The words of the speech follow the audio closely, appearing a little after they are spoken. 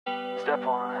Step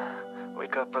 1,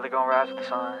 wake up early, gonna rise with the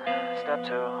sun. Step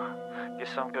 2, get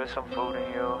some good, some food in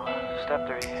you. Step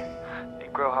 3,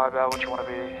 think real hard about what you wanna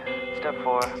be. Step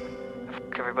 4,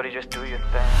 everybody just do your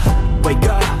thing. Wake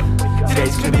up,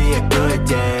 today's gonna be a good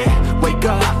day. Wake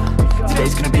up,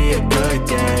 today's gonna be a good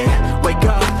day. Wake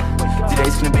up,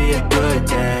 today's gonna be a good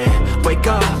day. Wake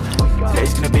up,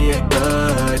 today's gonna be a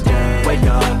good day. Wake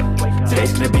up,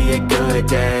 today's gonna be a good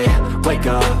day. Wake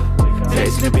up,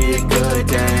 today's gonna be a good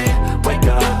day. Wake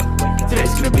up,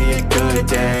 today's gonna be a good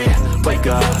day. Wake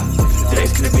up,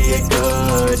 today's gonna be a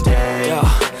good day. Yo,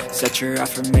 set your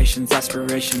affirmations,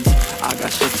 aspirations. I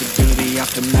got shit to do, the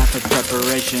aftermath of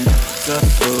preparation. Good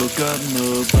food, good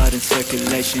mood, blood in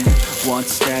circulation. One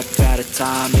step at a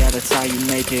time, yeah, that's how you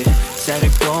make it. Set a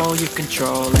goal you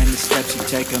control and the steps you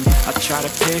take them. I try to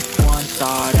pick one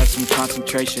thought, have some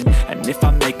concentration. And if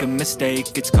I make a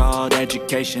mistake, it's called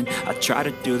education. I try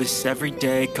to do this every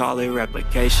day, call it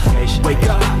replication. Wake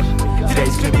up,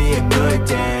 today's gonna be a good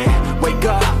day. Wake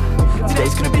up,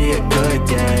 today's gonna be a good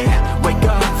day. Wake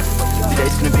up,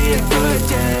 today's gonna be a good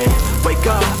day. Wake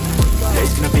up,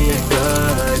 today's gonna be a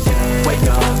good day. Wake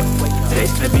up,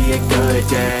 today's gonna be a good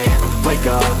day. Wake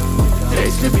up,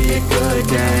 today's gonna be a good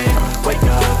day. Wake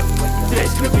up,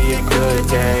 today's gonna be a good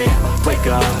day. Wake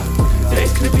up,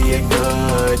 today's gonna be a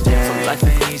good day. So life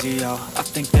ain't easy, yo, I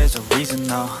think there's a reason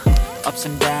though. Ups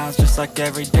and downs, just like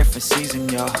every different season,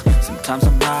 yo. Sometimes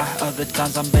I'm high, other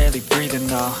times I'm barely breathing,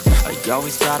 though. I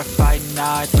always gotta fight and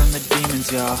hide from the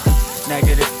demons, yo.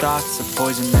 Negative thoughts are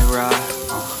poison, they rot.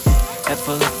 Head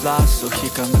full of loss, so here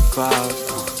come the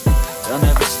clouds. They'll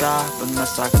never stop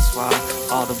unless I can swap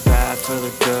all the bad for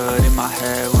the good in my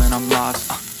head when I'm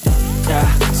lost. Yeah,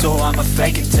 so I'ma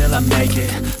fake it till I make it.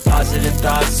 Positive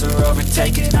thoughts are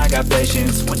overtaken, I got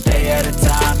patience. One day at a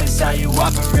time is how you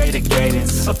operate a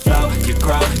cadence. A flow, you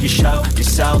grow, you show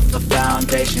yourself a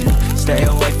foundation. Stay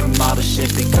away from all the shit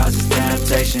that causes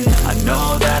temptation. I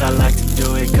know that I like to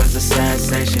do it cause it's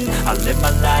sensation. I live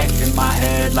my life in my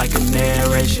head like a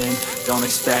narration. Don't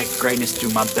expect greatness, do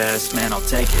my best, man, I'll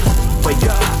take it. Wake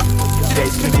up,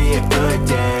 today's gonna be a good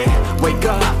day. Wake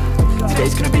up,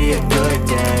 today's gonna be a good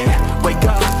day. Wake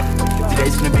up,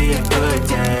 today's gonna be a good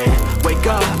day. Wake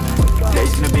up,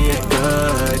 today's gonna be a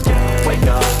good day. Wake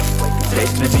up,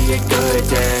 today's gonna be a good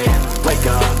day. Wake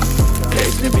up,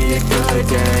 today's gonna be a good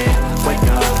day. Wake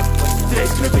up,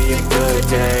 today's gonna be a good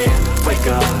day. Wake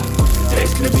up,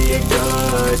 today's gonna be a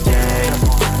good day.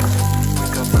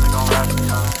 Wake up, early, gonna rise with the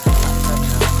sun.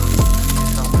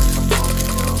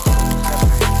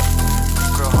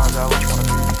 Think real hard about what you wanna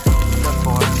be. Step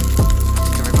 4,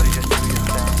 everybody just do your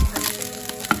thing.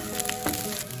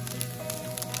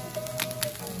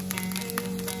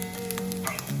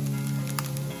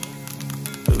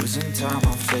 Losing time,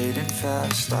 I'm fading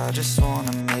fast. I just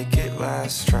wanna make it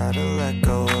last. Try to let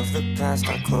go of the past.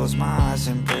 I close my eyes,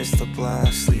 embrace the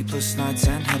blast. Sleepless nights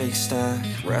and headaches stack.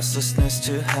 Restlessness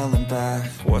to hell and back.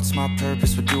 What's my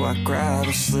purpose? What do I grab?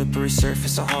 A slippery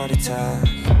surface, a heart attack.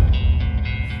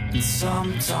 And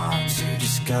sometimes you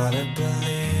just gotta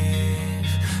believe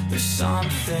there's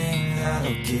something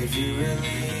that'll give you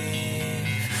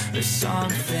relief. There's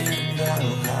something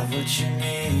that'll have what you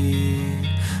need,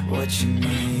 what you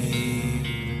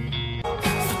need.